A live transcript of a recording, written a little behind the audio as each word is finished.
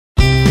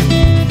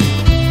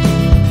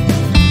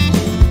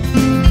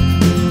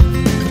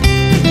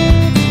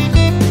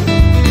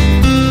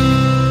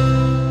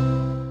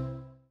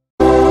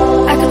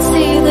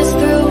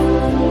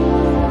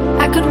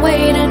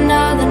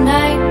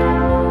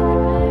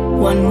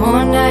One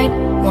more night,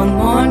 one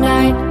more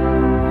night.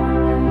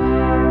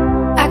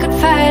 I could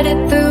fight it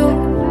through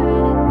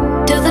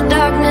till the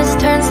darkness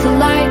turns to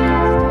light.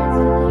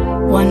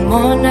 One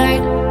more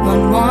night,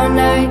 one more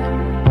night.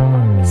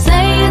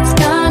 Say it's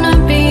gonna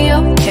be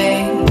okay,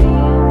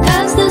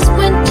 'cause this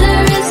winter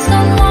is so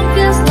long,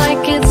 feels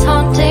like it's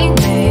haunting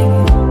me.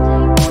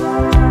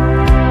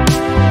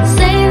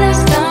 Say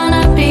there's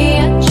gonna be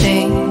a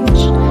change,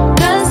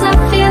 'cause I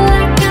feel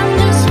like I'm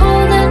just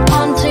holding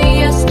on to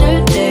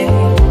yesterday.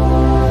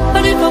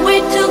 But if I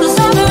wait till the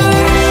summer,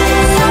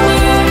 summer,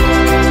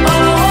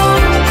 oh,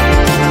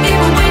 if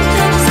I wait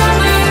till the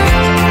summer,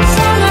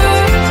 summer,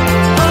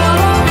 oh,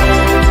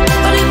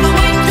 but if I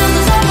wait till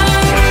the summer,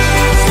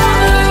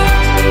 summer,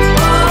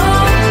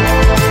 oh,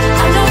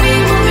 I know we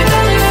will be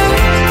better,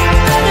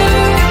 better,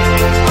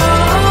 oh,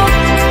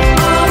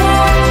 oh,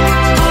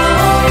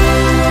 oh.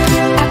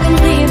 I can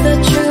leave the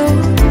truth,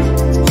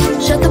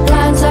 shut the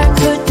blinds I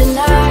could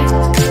deny.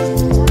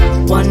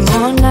 One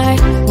more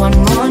night, one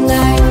more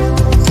night.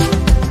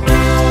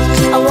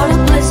 I want a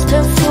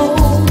blister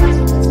full,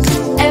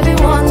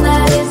 everyone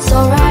that it's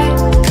alright.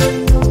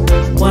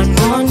 One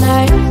more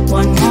night,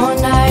 one more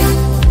night.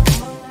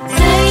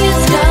 Say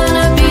it's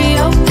gonna be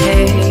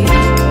okay,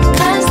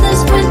 'cause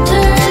this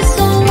winter is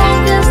so long,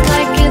 feels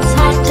like it's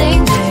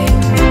haunting me.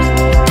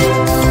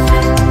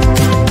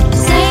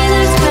 Say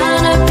there's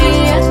gonna be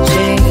a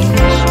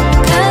change,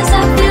 'cause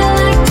I feel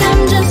like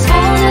I'm just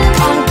holding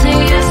on to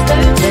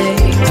yesterday.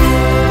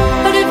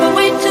 But if I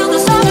wait till the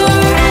summer,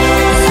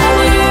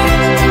 summer,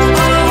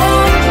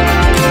 oh,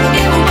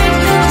 if I wait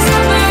till the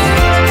summer,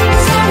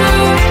 summer,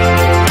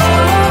 oh,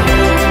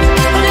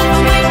 but if I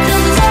wait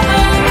till the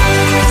summer,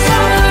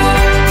 summer,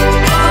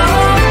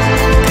 oh,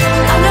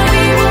 I know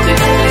we will be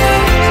better,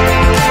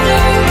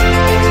 better,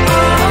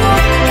 oh, oh,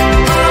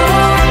 oh.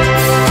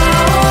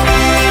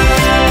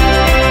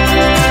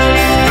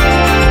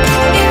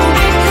 If I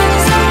wait till the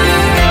summer,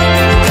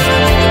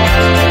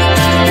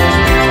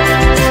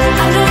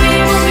 I know we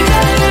will be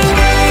better,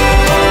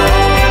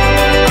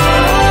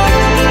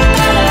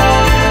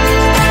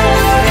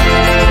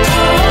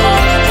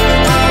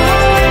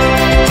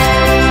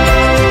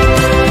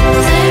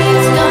 Say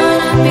it's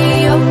gonna be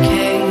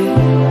okay,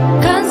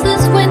 'cause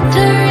this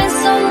winter is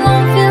so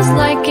long, feels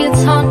like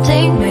it's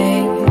haunting me.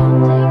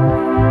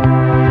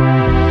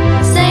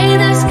 Say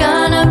there's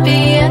gonna be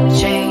a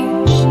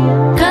change,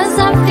 'cause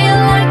I feel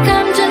like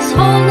I'm just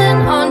holding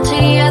on to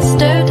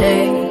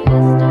yesterday.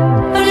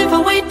 But if I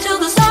wait till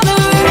the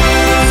summer,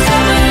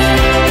 summer,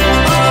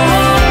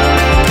 oh,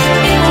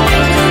 if I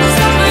wait till the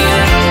summer,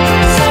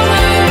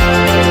 summer,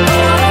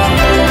 oh,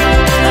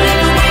 but if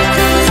I wait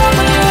till the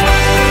summer,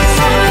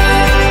 summer,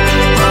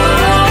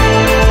 oh,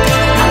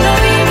 I know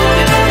we will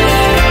be better,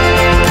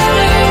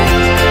 better,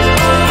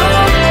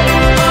 oh,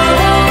 oh,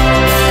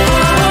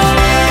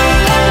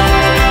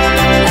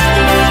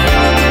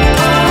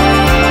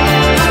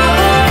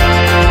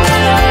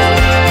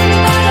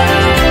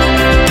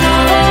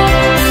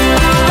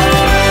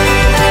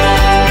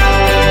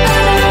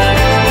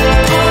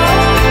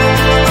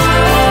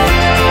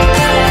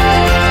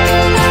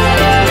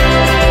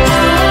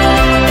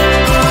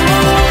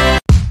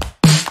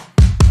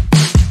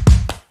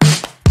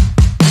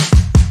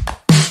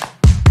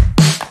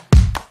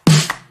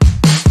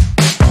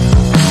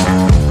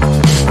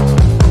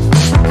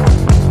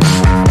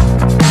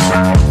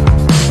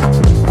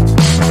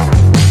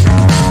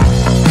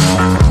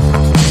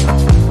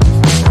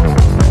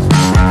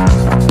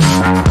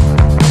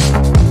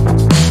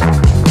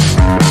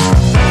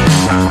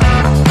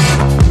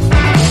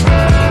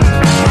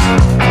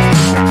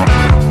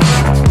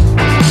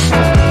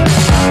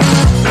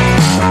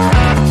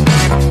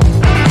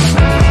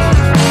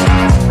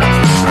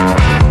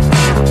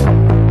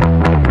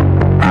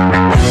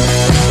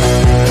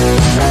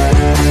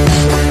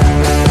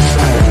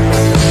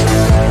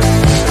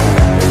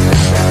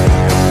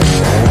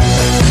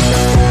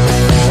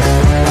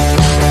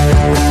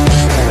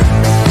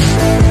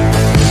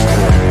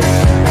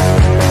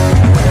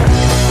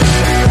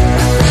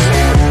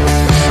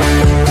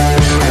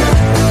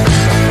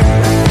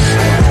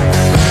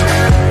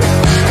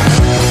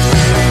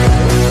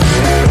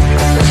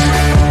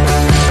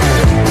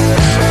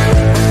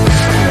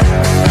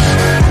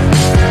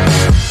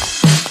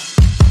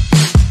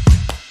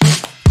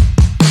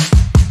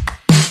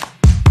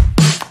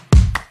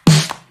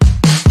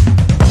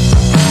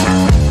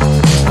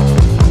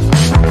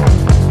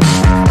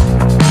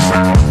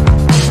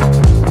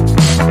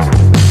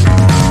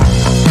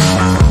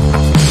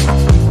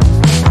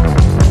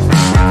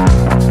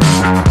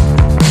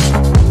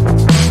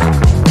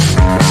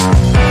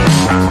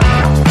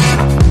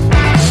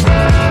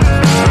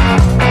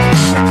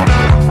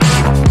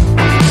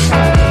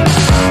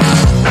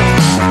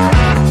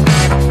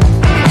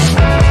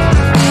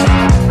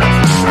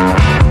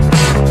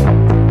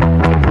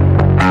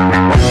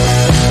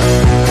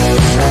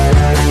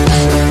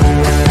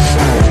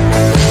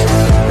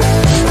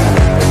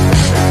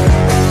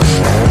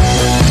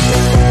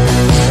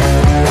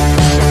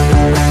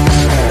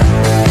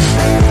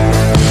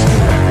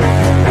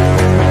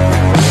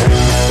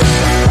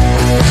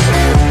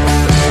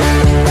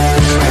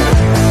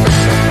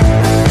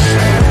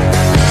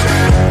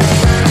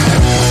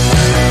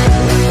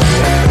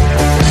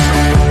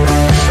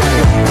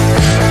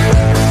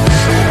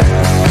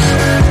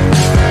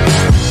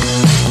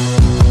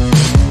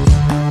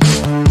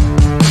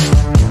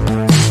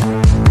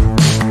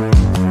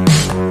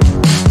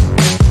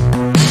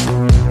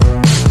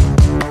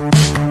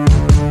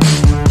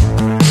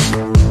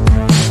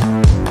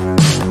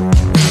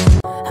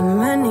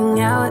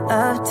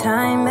 of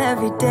time,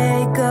 every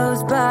day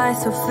goes by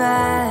so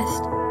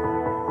fast,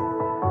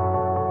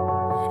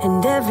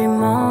 and every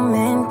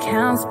moment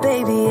counts,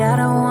 baby, I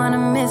don't wanna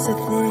miss a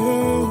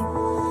thing.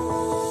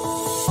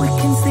 We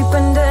can sleep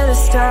under the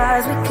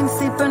stars, we can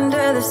sleep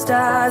under the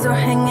stars, or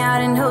hang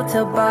out in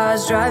hotel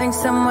bars, driving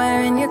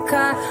somewhere in your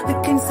car. We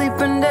can sleep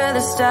under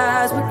the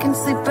stars, we can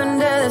sleep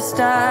under the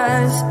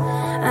stars,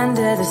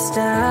 under the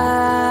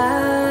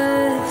stars.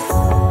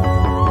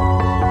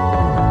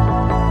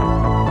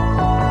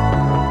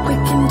 We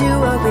can do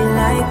what we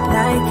like.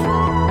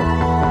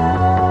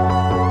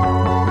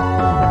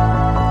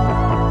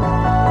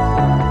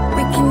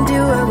 We can do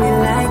what we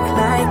like,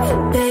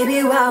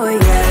 baby, while we're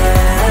young.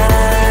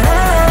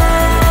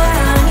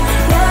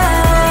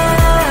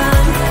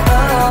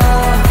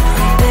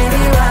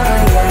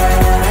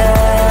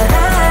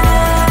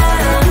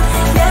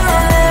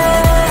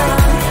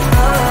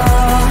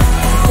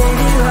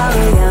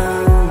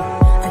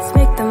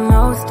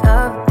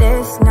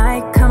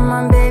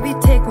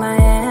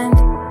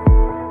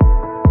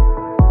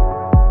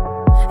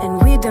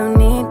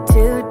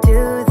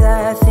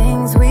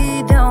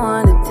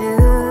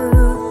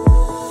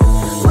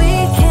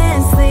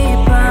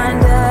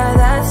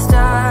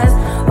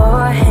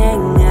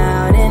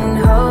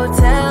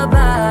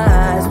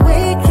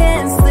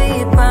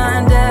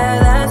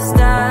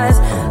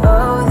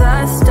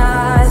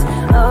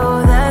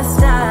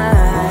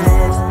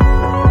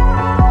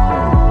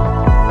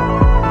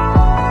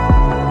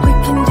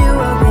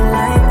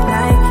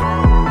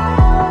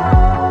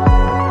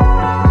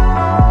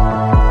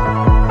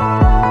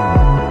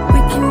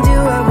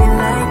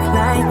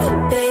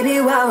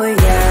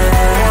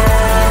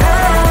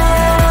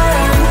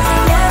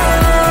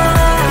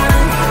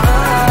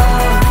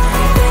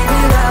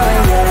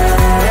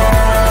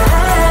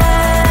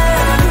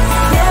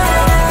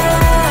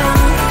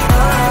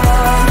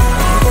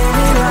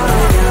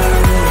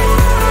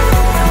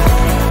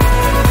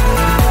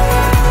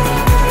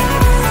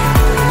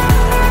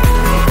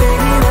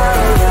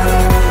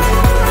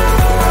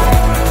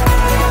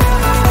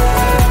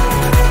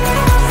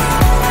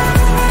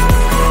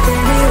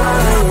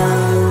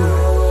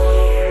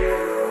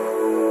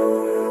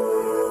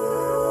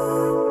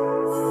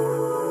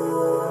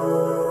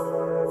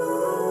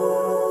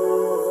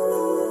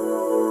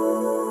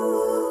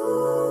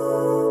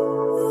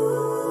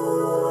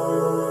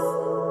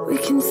 We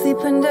can sleep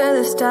under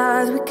the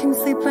stars, we can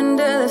sleep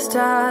under the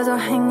stars, or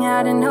hang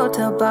out in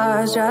hotel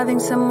bars, driving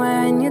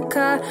somewhere in your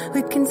car.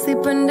 We can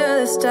sleep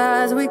under the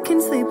stars, we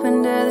can sleep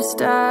under the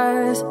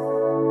stars,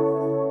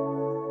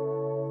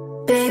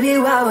 baby,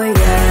 while we're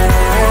young.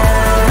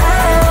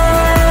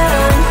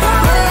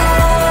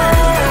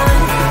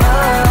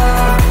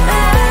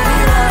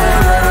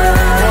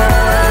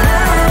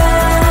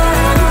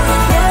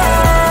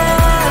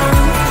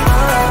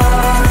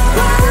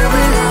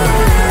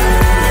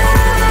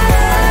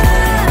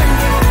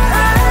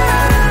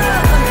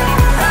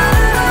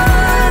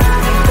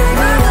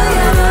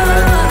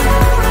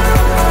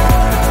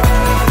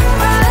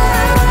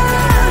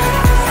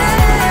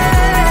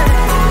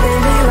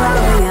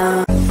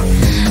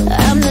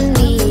 I'm the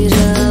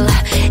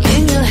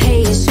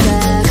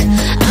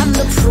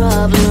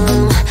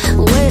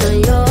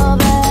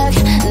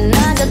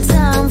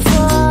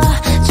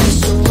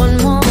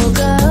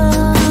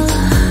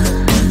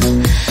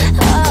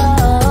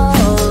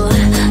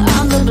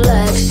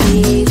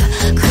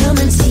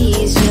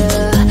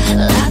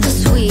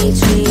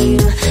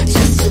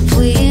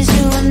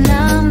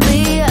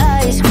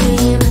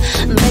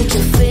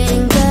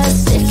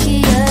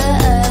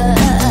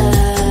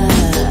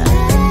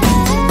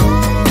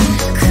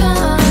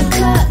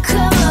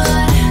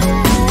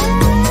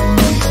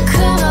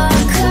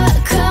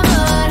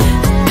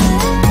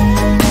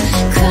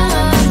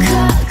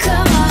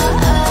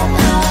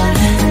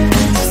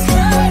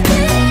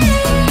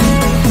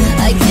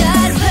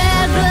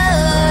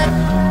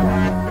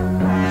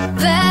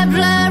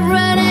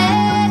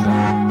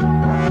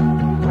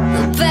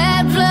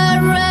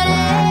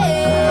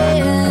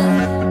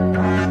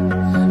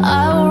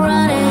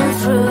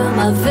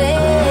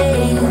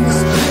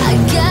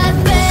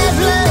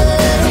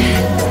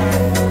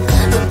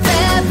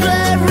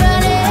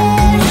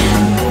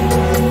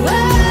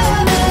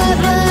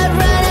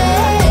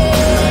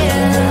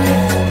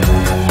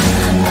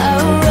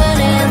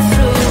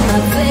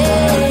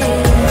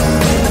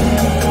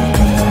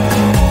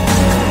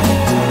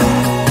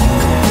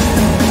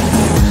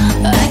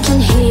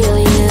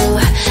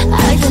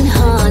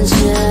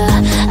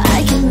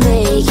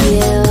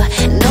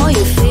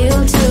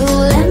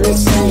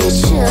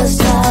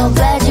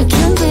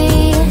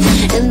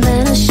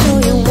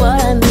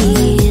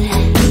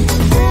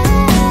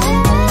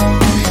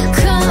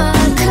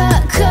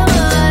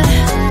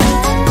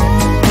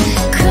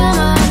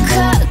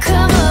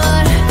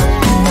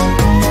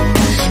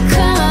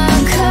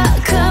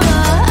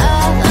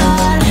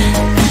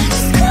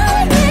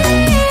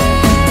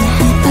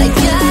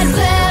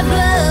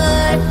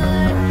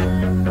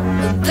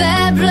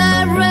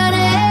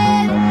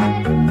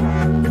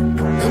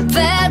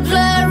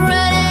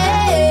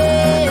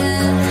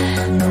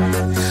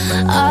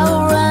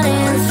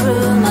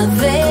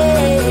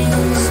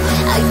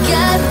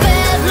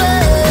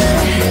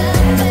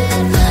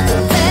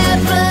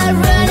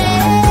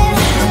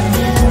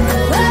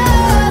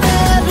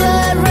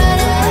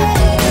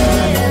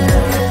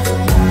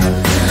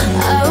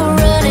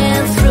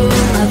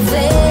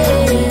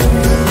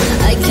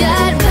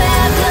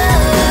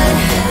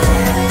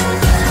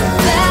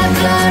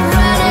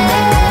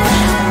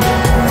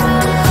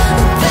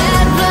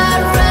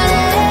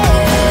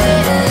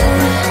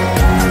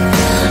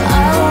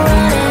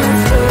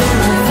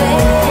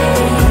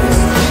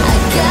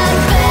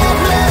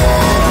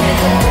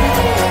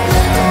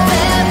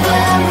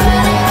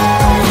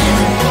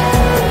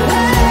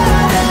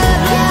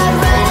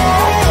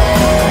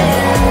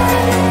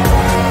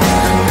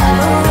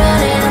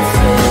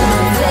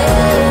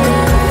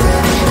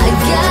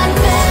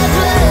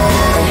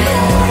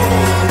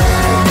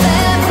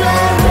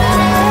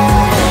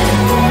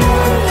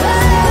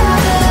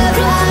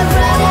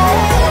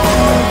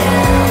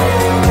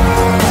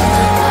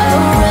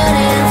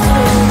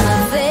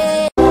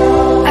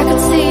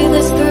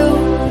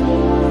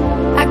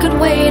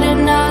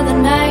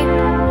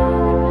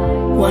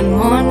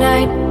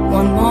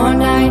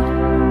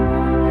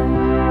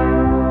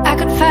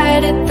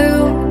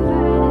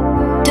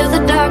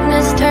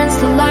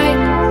turns to light.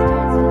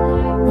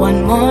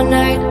 One more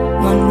night,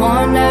 one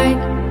more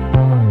night.